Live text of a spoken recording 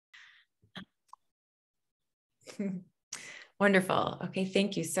Wonderful. Okay,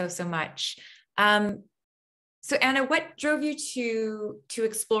 thank you so much. So Anna, what drove you to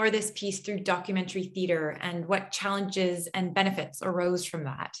explore this piece through documentary theater, and what challenges and benefits arose from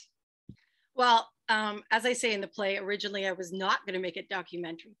that? Well, as I say in the play, originally I was not going to make it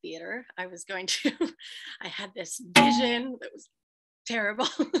documentary theater. I was going to, I had this vision that was terrible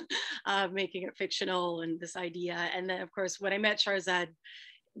of making it fictional and this idea. And then of course, when I met Shahrzad,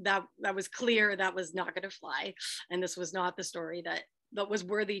 that was clear that was not going to fly. And this was not the story that was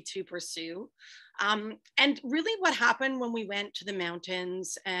worthy to pursue. And really what happened when we went to the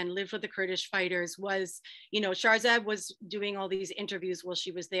mountains and lived with the Kurdish fighters was, you know, Shahrzad was doing all these interviews while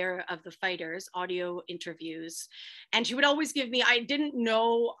she was there of the fighters, audio interviews. And she would always give me, I didn't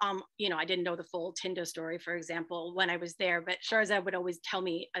know, you know, I didn't know the full Tindo story, for example, when I was there, but Shahrzad would always tell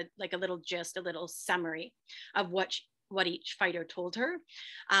me like a little gist, a little summary of what each fighter told her.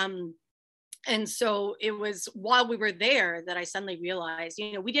 And so it was while we were there that I suddenly realized,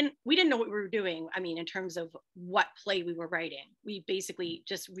 you know, we didn't know what we were doing. I mean, in terms of what play we were writing, we basically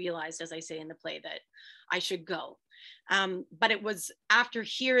just realized, as I say in the play, that I should go. But it was after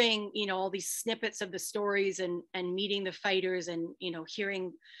hearing, you know, all these snippets of the stories and meeting the fighters and, you know,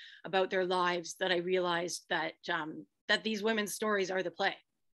 hearing about their lives that I realized that that these women's stories are the play.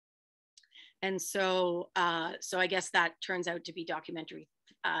 And so, so I guess that turns out to be documentary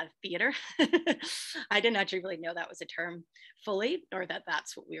theater. I didn't actually really know that was a term fully, or that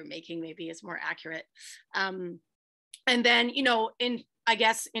that's what we were making, maybe is more accurate. And then, you know, I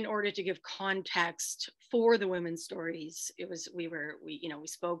guess in order to give context for the women's stories, it was, we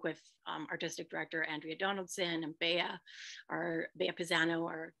spoke with artistic director Andrea Donaldson and Bea Pizano,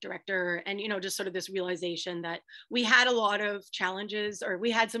 our director, and, you know, just sort of this realization that we had a lot of challenges, or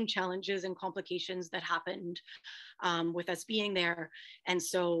we had some challenges and complications that happened with us being there. And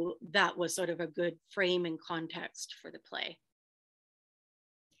so that was sort of a good frame and context for the play.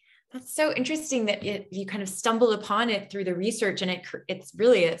 That's so interesting that you kind of stumbled upon it through the research, and it's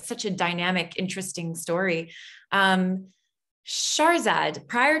really such a dynamic, interesting story. Shahrzad,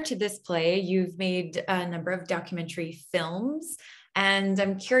 prior to this play, you've made a number of documentary films, and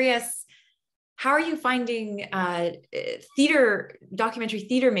I'm curious, how are you finding documentary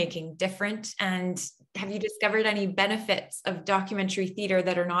theater making different, and have you discovered any benefits of documentary theater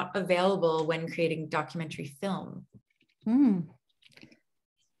that are not available when creating documentary film?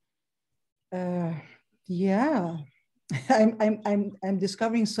 Yeah, I'm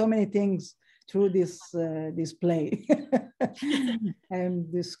discovering so many things through this play.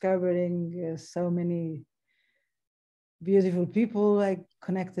 I'm discovering so many beautiful people I'm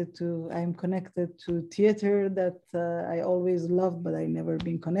connected to theater that I always loved, but I never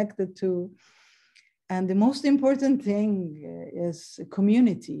been connected to. And the most important thing is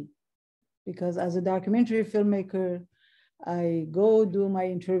community, because as a documentary filmmaker, I go do my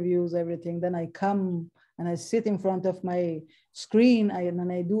interviews, everything. Then I come and I sit in front of my screen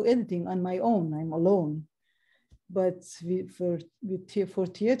and I do editing on my own. I'm alone. But for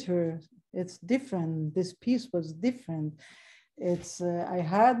theater, it's different. This piece was different. It's I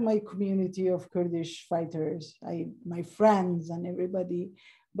had my community of Kurdish fighters, my friends and everybody.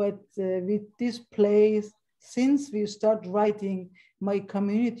 But with this play, since we start writing, my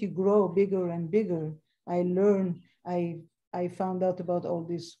community grow bigger and bigger. I learn. I found out about all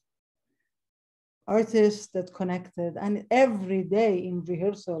these artists that connected, and every day in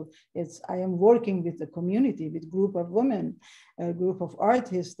rehearsal, I am working with the community, with group of women, a group of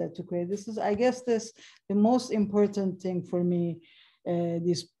artists that to create. This is, I guess, the most important thing for me.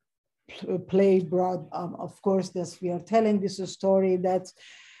 This play brought, of course, this we are telling this story that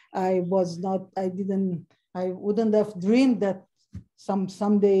I wouldn't have dreamed that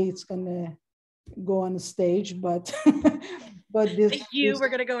someday it's gonna go on stage, but but this like you were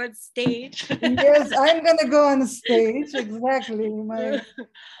gonna go on stage. Yes, I'm gonna go on stage, exactly.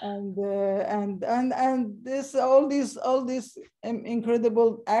 And this all these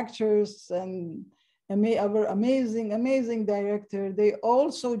incredible actors and our amazing director, they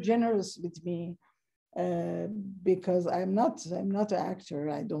all so generous with me. Because I'm not an actor,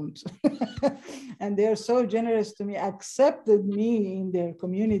 I don't. And they're so generous to me, accepted me in their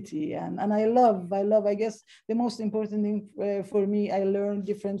community. And I love, I guess the most important thing for me, I learned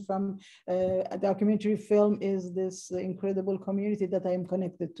different from a documentary film is this incredible community that I'm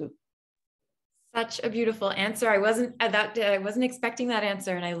connected to. Such a beautiful answer. I wasn't expecting that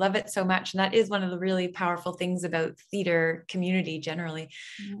answer, and I love it so much. And that is one of the really powerful things about theater community generally.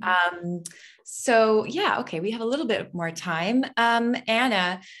 Mm-hmm. So yeah, okay, we have a little bit more time.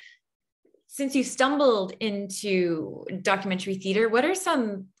 Anna, since you stumbled into documentary theater, what are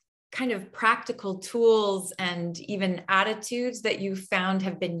some kind of practical tools and even attitudes that you found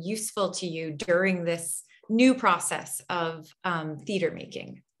have been useful to you during this new process of theater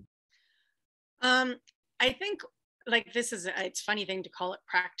making? I think like it's a funny thing to call it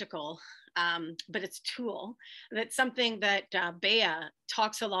practical, but it's tool. That's something that Bea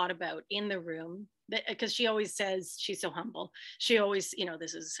talks a lot about in the room, because she always says she's so humble. She always,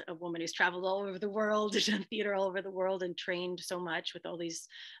 this is a woman who's traveled all over the world, done theater all over the world, and trained so much with all these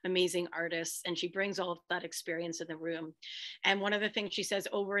amazing artists. And she brings all of that experience in the room. And one of the things she says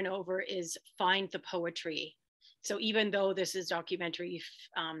over and over is find the poetry. So even though this is documentary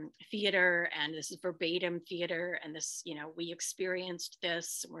theater and this is verbatim theater, and this, we experienced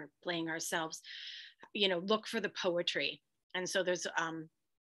this, we're playing ourselves, look for the poetry. And so there's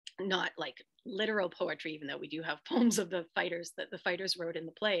not like literal poetry, even though we do have poems of the fighters that the fighters wrote in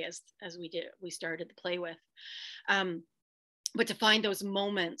the play as we started the play with. But to find those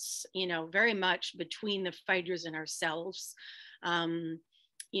moments, very much between the fighters and ourselves,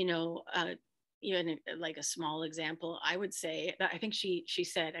 even like a small example, I would say that I think she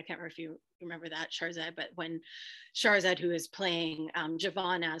said, I can't remember if you remember that, Shahrzad, but when Shahrzad, who is playing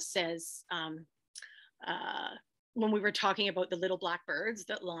Giovanna, says, when we were talking about the little black birds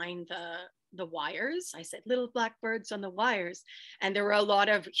that line the wires, I said, little black birds on the wires. And there were a lot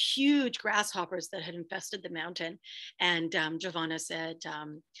of huge grasshoppers that had infested the mountain. And Giovanna said,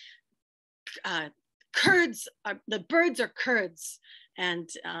 the birds are Kurds. And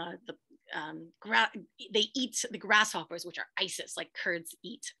they eat the grasshoppers, which are ISIS, like Kurds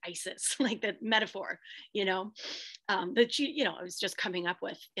eat ISIS, like the metaphor, that I was just coming up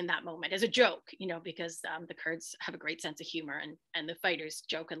with in that moment as a joke, because the Kurds have a great sense of humor, and the fighters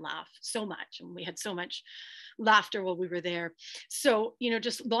joke and laugh so much, and we had so much laughter while we were there. So,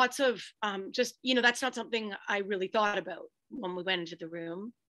 just lots of, that's not something I really thought about when we went into the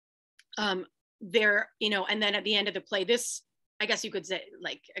room. And then at the end of the play, this, I guess you could say,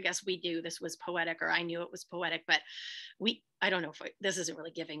 this was poetic, or I knew it was poetic, but I don't know if this isn't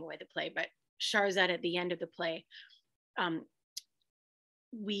really giving away the play, but Shahrzad, at the end of the play,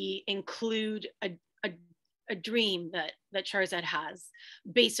 we include a dream that Shahrzad has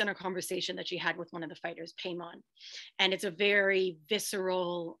based on a conversation that she had with one of the fighters, Paimon. And it's a very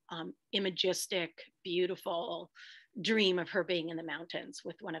visceral, imagistic, beautiful dream of her being in the mountains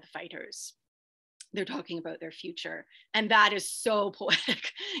with one of the fighters. They're talking about their future. And that is so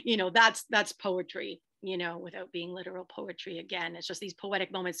poetic. That's poetry, without being literal poetry. Again, it's just these poetic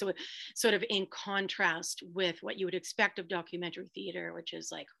moments. So sort of in contrast with what you would expect of documentary theater, which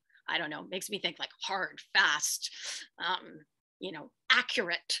is like, I don't know, makes me think like hard, fast,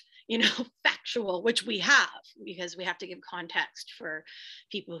 accurate, factual, which we have, because we have to give context for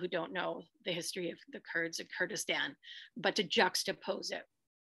people who don't know the history of the Kurds of Kurdistan, but to juxtapose it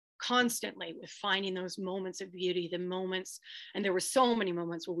constantly with finding those moments of beauty, the moments, and there were so many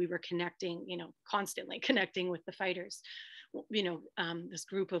moments where we were connecting, constantly connecting with the fighters, this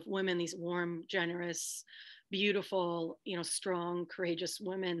group of women, these warm, generous, beautiful, strong, courageous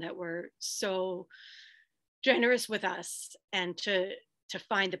women that were so generous with us, and to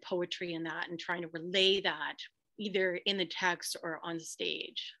find the poetry in that and trying to relay that either in the text or on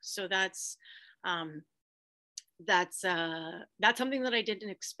stage. So that's something that I didn't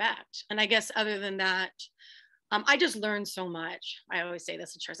expect. And I guess other than that, I just learned so much. I always say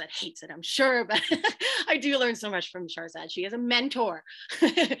this, and Shahrzad hates it, I'm sure, but I do learn so much from Shahrzad. She is a mentor.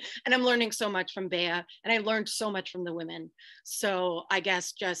 And I'm learning so much from Bea, and I learned so much from the women. So I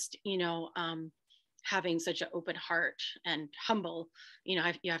guess just, having such an open heart and humble, you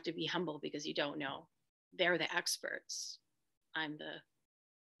have to be humble because you don't know. They're the experts. I'm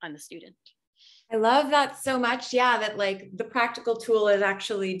the student. I love that so much. Yeah, that like the practical tool is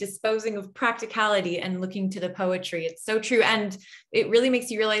actually disposing of practicality and looking to the poetry. It's so true. And it really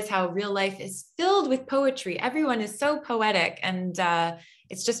makes you realize how real life is filled with poetry. Everyone is so poetic, and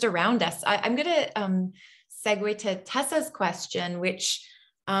it's just around us. I'm going to segue to Tessa's question, which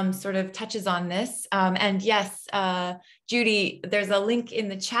sort of touches on this. And yes, Judy, there's a link in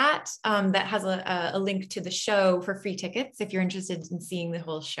the chat that has a link to the show for free tickets if you're interested in seeing the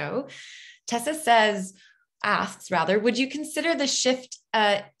whole show. Tessa asks, would you consider the shift,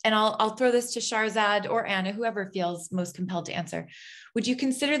 and I'll throw this to Shahrzad or Anna, whoever feels most compelled to answer. Would you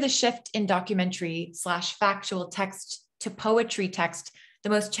consider the shift in documentary / factual text to poetry text the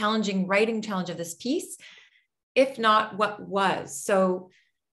most challenging writing challenge of this piece? If not, what was? So,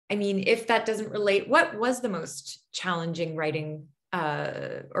 I mean, if that doesn't relate, what was the most challenging writing,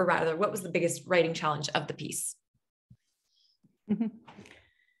 or rather, what was the biggest writing challenge of the piece?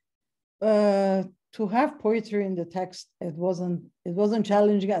 to have poetry in the text, it wasn't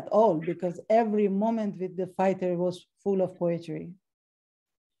challenging at all, because every moment with the fighter was full of poetry.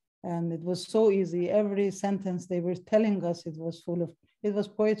 And it was so easy. Every sentence they were telling us, it was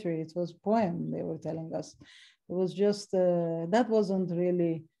poetry, it was poem they were telling us. It was just, that wasn't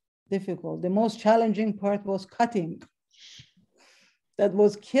really difficult. The most challenging part was cutting. That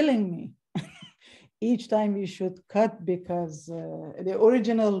was killing me. Each time we should cut, because the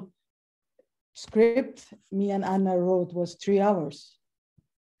original script me and Anna wrote was 3 hours.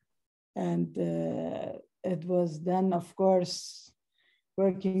 And it was then, of course,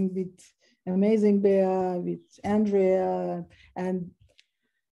 working with amazing Bea, with Andrea, and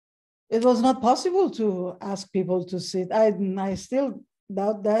it was not possible to ask people to sit. I still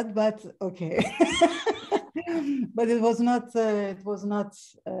doubt that, but okay. But it was not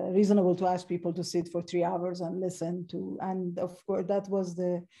reasonable to ask people to sit for 3 hours and listen to. And of course, that was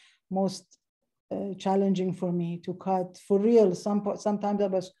the most challenging for me to cut for real. Sometimes I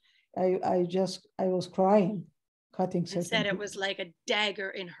was crying, cutting. She said it was like a dagger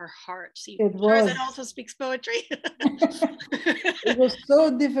in her heart. See, it was. Shahrzad also speaks poetry. It was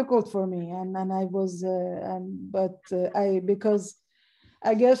so difficult for me, and I was, because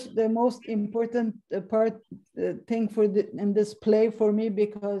I guess the most important thing in this play for me,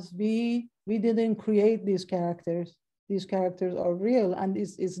 because we didn't create these characters. These characters are real, and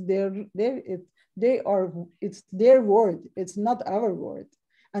it's their word. It's not our word,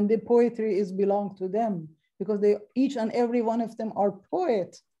 and the poetry belong to them, because each and every one of them are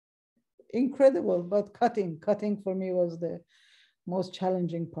poets. Incredible, but cutting for me was the most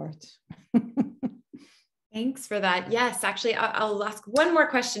challenging part. Thanks for that. Yes, actually, I'll ask one more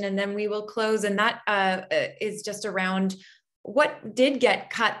question and then we will close. And that is just around what did get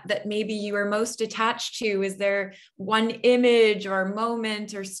cut that maybe you were most attached to. Is there one image or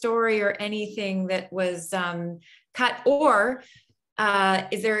moment or story or anything that was cut? Or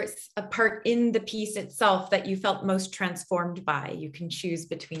is there a part in the piece itself that you felt most transformed by? You can choose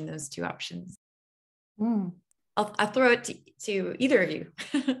between those two options. I'll throw it to either of you.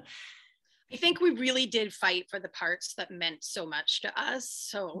 I think we really did fight for the parts that meant so much to us.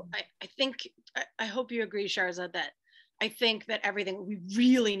 So I hope you agree, Shahrzad, that I think that everything we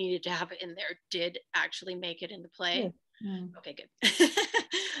really needed to have in there did actually make it in the play. Yeah. Okay, good.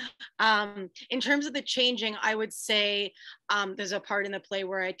 In terms of the changing, I would say there's a part in the play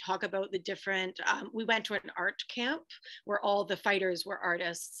where I talk about the different, we went to an art camp where all the fighters were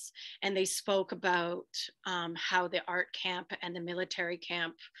artists, and they spoke about how the art camp and the military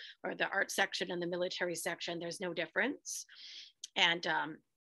camp, or the art section and the military section, there's no difference. And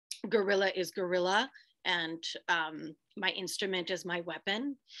guerrilla is guerrilla, and my instrument is my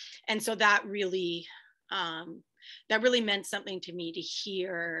weapon. And so that really meant something to me, to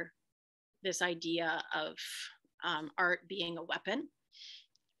hear this idea of art being a weapon,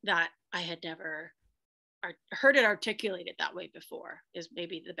 that I had never heard it articulated that way before, is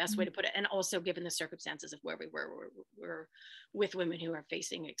maybe the best way to put it. And also given the circumstances of where we were with women who are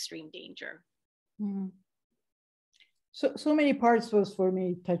facing extreme danger. So many parts was for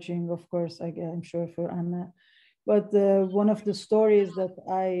me touching, of course, I'm sure for Anna. But one of the stories that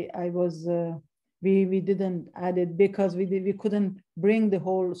I was, we didn't add it because we couldn't bring the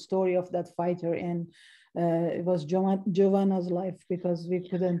whole story of that fighter in. It was Giovanna's life, because we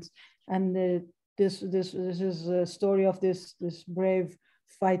couldn't. And this is a story of this brave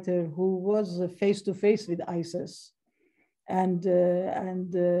fighter who was face to face with ISIS, and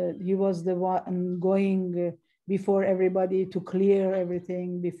he was the one going before everybody to clear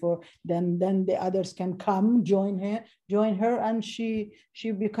everything before then the others can come join her, and she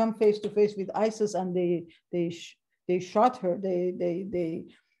become face to face with ISIS, and they shot her.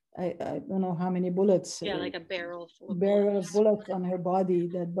 I don't know how many bullets. Yeah, like a barrel full of bullets on her body.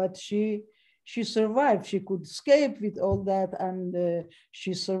 But she survived. She could escape with all that, and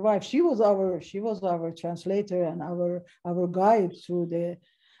she survived. She was our translator and our guide through the.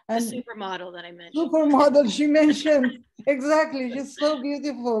 And the supermodel that I mentioned. Supermodel she mentioned. Exactly. She's so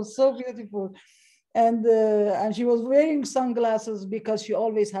beautiful, so beautiful. And she was wearing sunglasses because she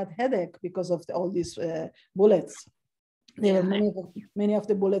always had headache because of all these bullets. There were many of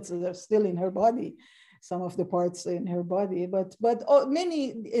the bullets that are still in her body, some of the parts in her body, but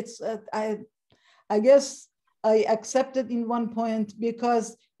many. It's I guess I accepted in one point,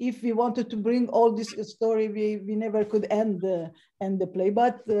 because if we wanted to bring all this story, we never could end the play.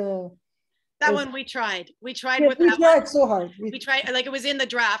 But that one we tried. We tried yes, with we that tried one. So hard. We tried, like, it was in the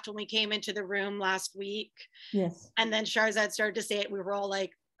draft when we came into the room last week. Yes. And then Shahrzad started to say it. We were all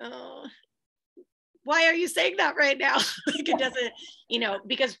like, oh, why are you saying that right now? Like, it doesn't,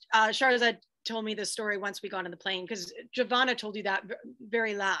 because Shahrzad told me the story once we got on the plane, because Giovanna told you that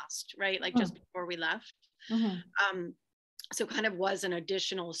very last, right? Like just before we left. So kind of was an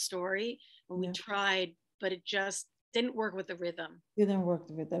additional story when we tried, but it just didn't work with the rhythm. Didn't work with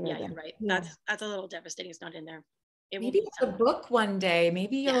the rhythm. Yeah, you're right. That's a little devastating. It's not in there. Maybe the book one day,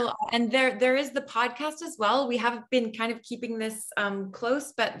 maybe you'll, and there is the podcast as well. We have been kind of keeping this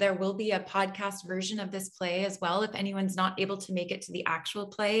close, but there will be a podcast version of this play as well. If anyone's not able to make it to the actual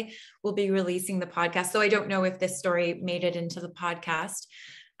play, we'll be releasing the podcast. So I don't know if this story made it into the podcast.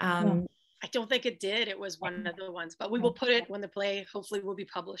 I don't think it did. It was one of the ones, but we will put it when the play hopefully will be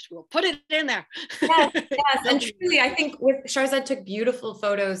published. We'll put it in there. Yes. And truly, I think with Shahrzad took beautiful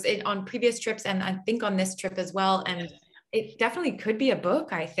photos on previous trips, and I think on this trip as well. And it definitely could be a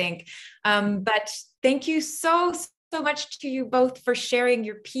book, I think. But thank you so much to you both for sharing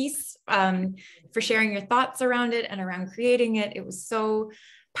your piece, for sharing your thoughts around it and around creating it. It was so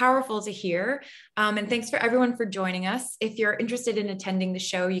powerful to hear. And thanks for everyone for joining us. If you're interested in attending the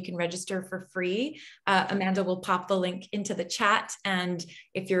show, you can register for free. Amanda will pop the link into the chat. And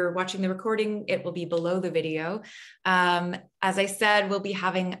if you're watching the recording, it will be below the video. As I said, we'll be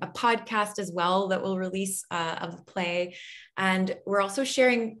having a podcast as well that will release of the play. And we're also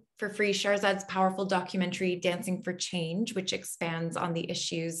sharing for free Shahrzad's powerful documentary, Dancing for Change, which expands on the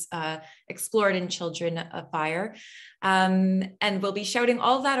issues explored in Children of Fire. And we'll be shouting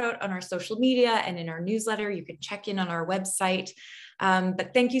all that out on our social media and in our newsletter. You can check in on our website.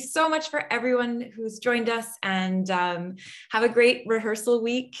 But thank you so much for everyone who's joined us, and have a great rehearsal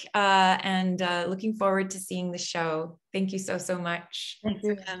week, and looking forward to seeing the show. Thank you so much. Thank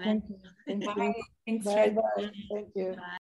you. Thank you. Bye. Thanks, Bye. Bye. Thank you. Bye.